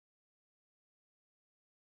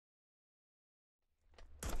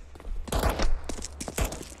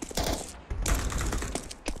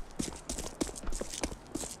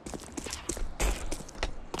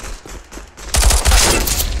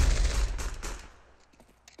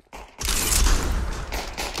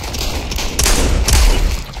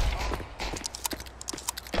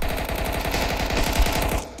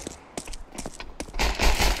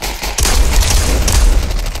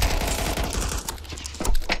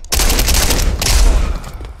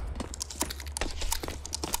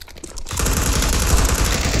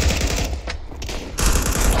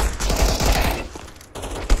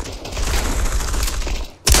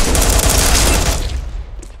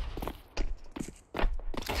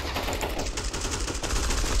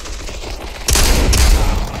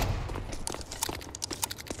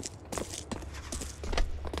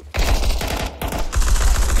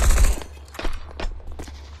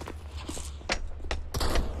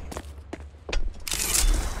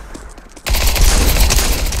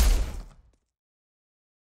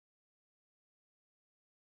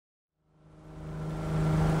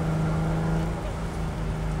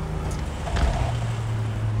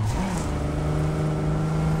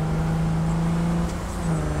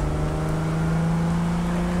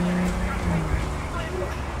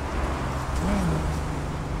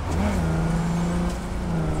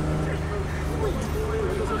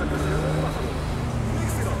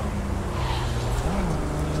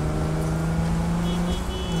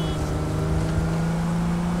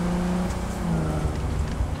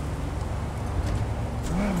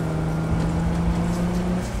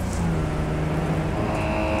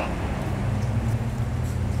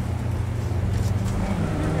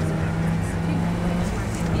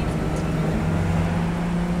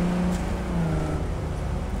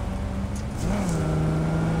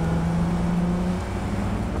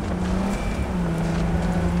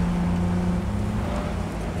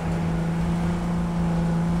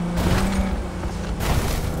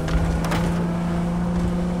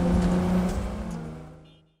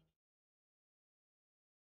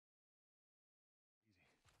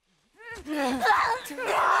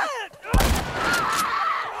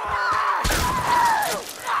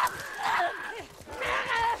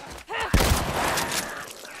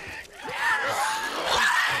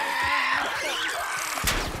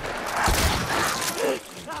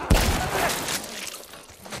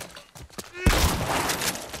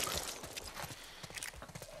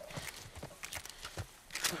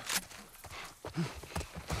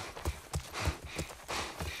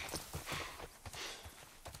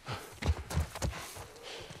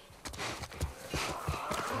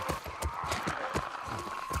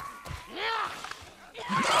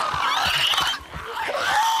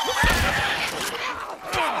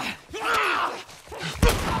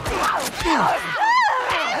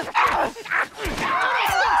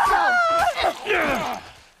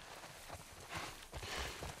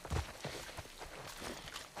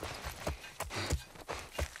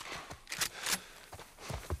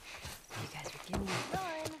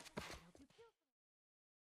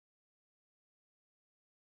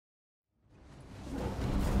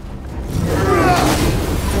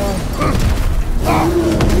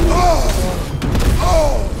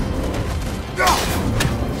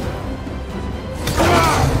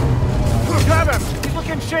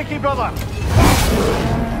Shaky, brother!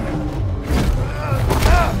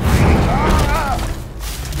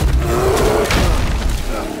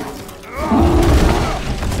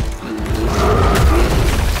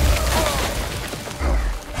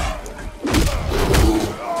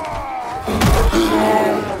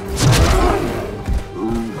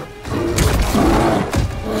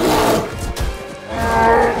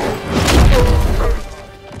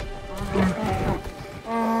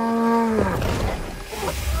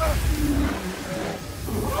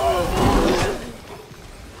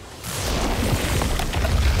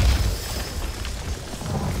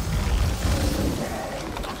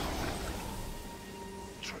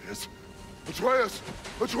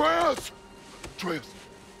 Atreus!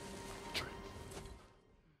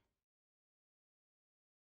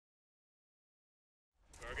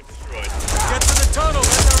 Target destroyed. Get to the tunnel,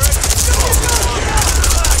 that's our exit.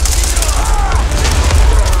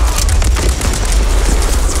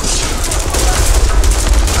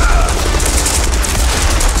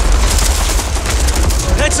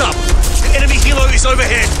 Heads up! The enemy helo is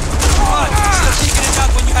overhead. Come on, you should have taken it out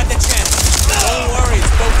when you had the chance. Don't worry, it's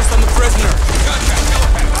focused on the prisoner. Contact, go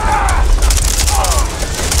ahead.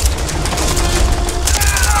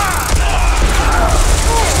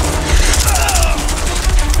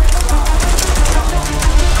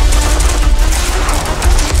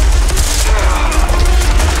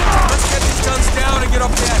 Let's get these guns down and get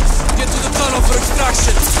off the X. Get to the tunnel for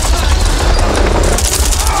extraction.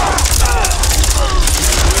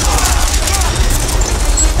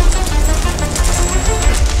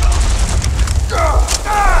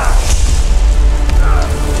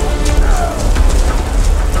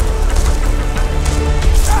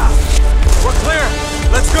 We're clear.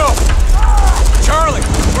 Let's go. Charlie,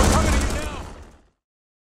 we're coming to you now.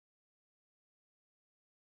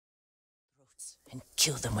 And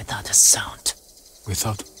kill them without a sound.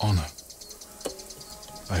 Without honor,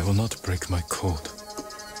 I will not break my code.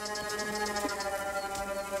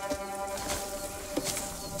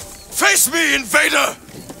 Face me, invader!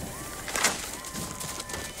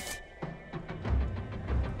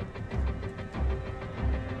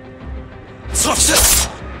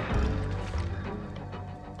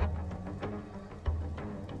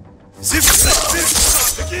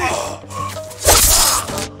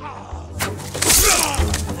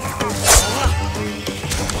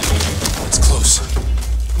 It's close.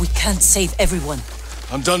 We can't save everyone.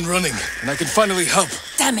 I'm done running, and I can finally help.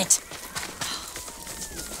 Damn it!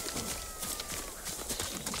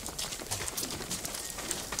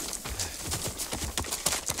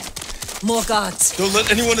 More guards. Don't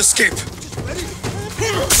let anyone escape.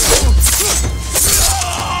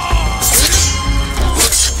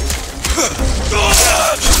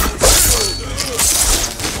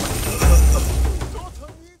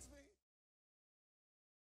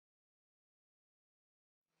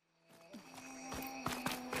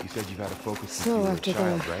 You said you've had a focus since So you were a after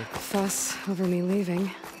child, the right? fuss over me leaving,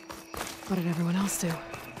 what did everyone else do?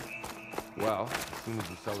 Well, as soon as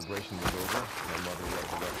the celebration was over, my mother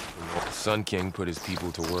resurrected from the Sun King put his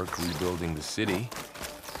people to work rebuilding the city.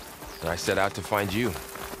 And I set out to find you.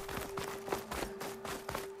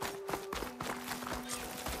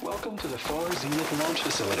 Welcome to the Thor Zenith launch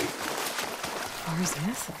facility. Thor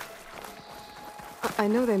Zenith? I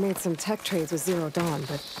know they made some tech trades with Zero Dawn,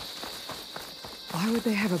 but why would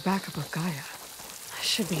they have a backup of Gaia? I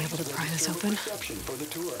should be able to pry this open.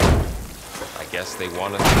 I guess they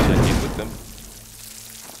want us to check in with them.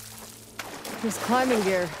 There's climbing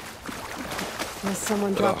gear. Unless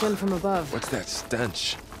someone dropped in from above. What's that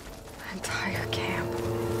stench? Entire camp.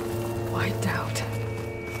 Wiped out.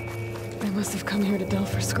 They must have come here to delve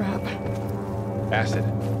for scrap. Acid.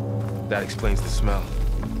 That explains the smell.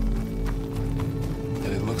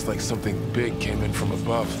 And it looks like something big came in from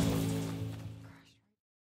above.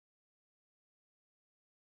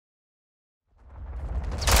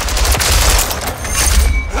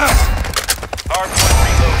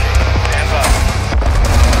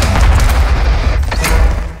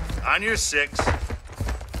 On your 6. Throwing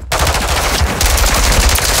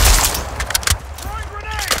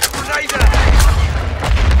grenade! Grenade out!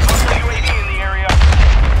 Hostile UAV in the area.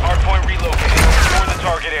 Hardpoint relocated. For the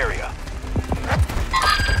target area.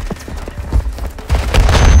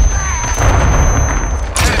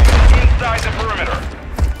 Enemy inside the perimeter.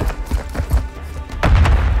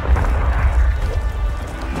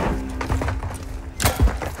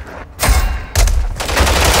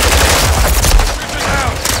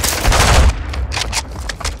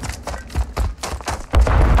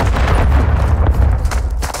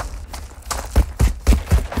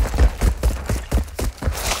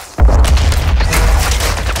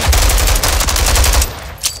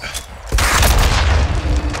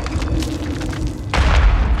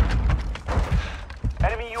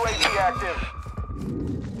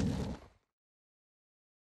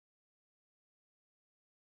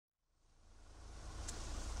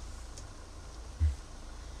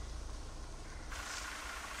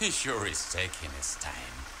 He sure is taking his time.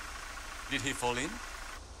 Did he fall in?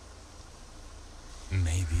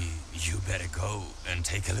 Maybe you better go and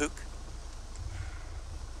take a look.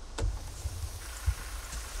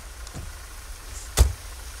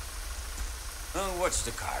 Oh, watch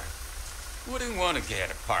the car. Wouldn't want to get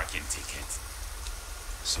a parking ticket.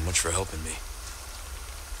 So much for helping me.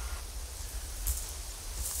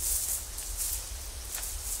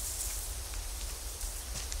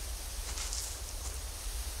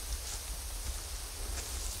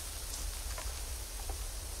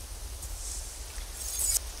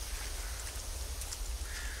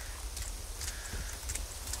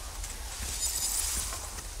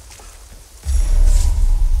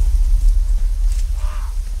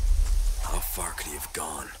 How far could he have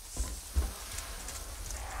gone?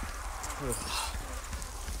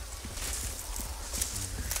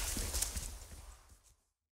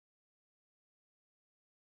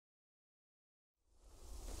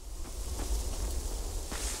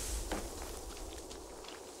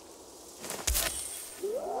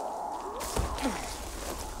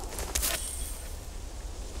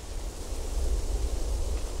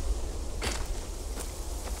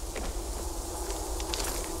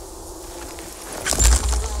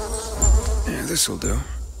 Yeah, this'll do.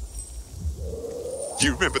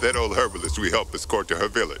 You remember that old herbalist we helped escort to her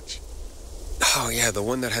village? Oh, yeah, the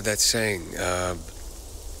one that had that saying,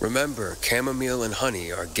 remember, chamomile and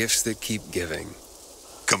honey are gifts that keep giving.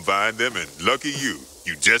 Combine them and lucky you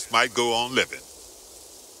just might go on living.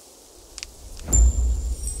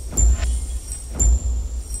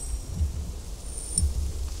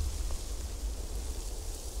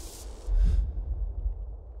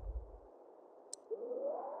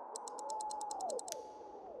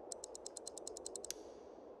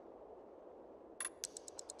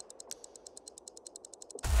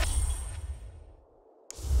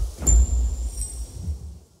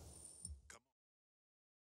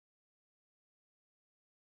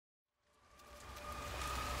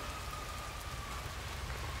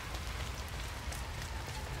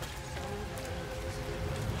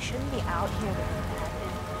 Shouldn't be out here with him.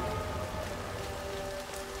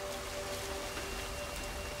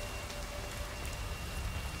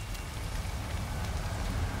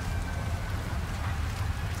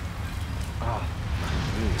 Ah,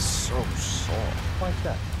 it is so sore. Like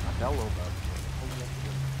that. I fell over.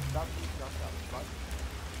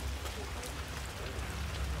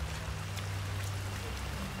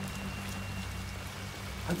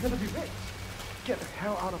 I'm gonna be rich. Get the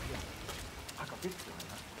hell out of here. I got this guy.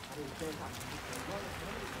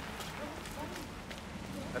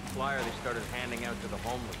 That flyer they started handing out to the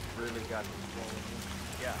homeless really got me swollen.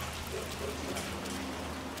 Yeah.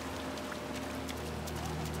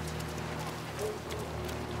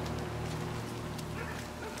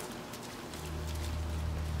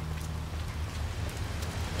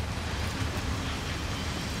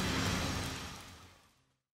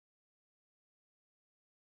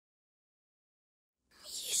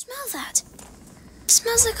 You smell that? It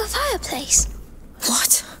smells like a fireplace.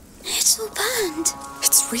 What? It's all burned.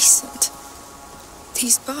 It's recent.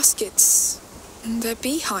 These baskets, they're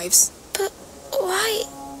beehives. But why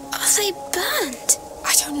are they burned?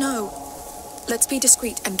 I don't know. Let's be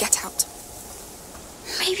discreet and get out.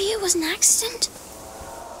 Maybe it was an accident?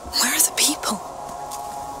 Where are the people?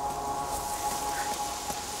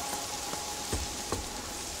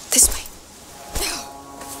 This way.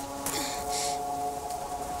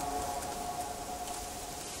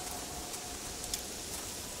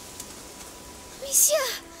 Monsieur!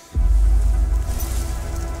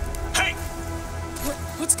 Hey!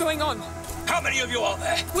 What's going on? How many of you are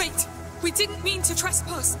there? Wait! We didn't mean to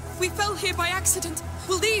trespass. We fell here by accident.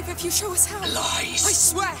 We'll leave if you show us how. Lies! I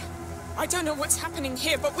swear! I don't know what's happening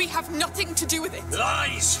here, but we have nothing to do with it.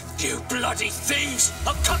 Lies! You bloody thieves!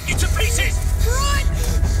 I'll cut you to pieces! Run!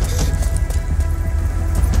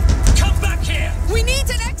 Come back here! We need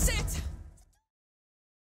an exit!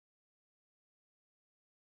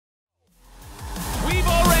 We've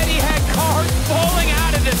already had cars falling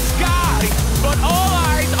out of the sky, but all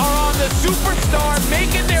eyes are on the superstar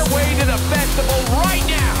making their way to the festival right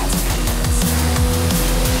now.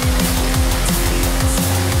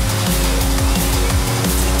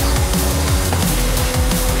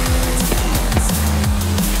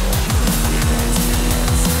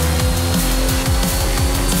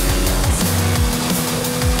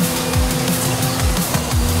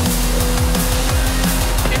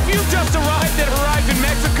 If you just arrived at Horizon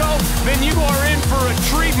Mexico, then you are in for a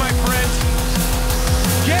treat, my friends.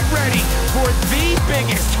 Get ready for the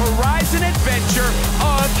biggest Horizon adventure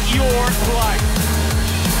of your life.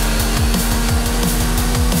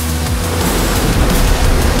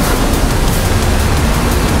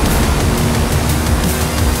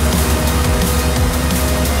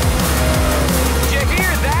 Did you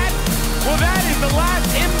hear that? Well, that is the last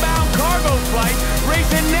inbound cargo flight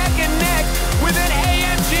racing neck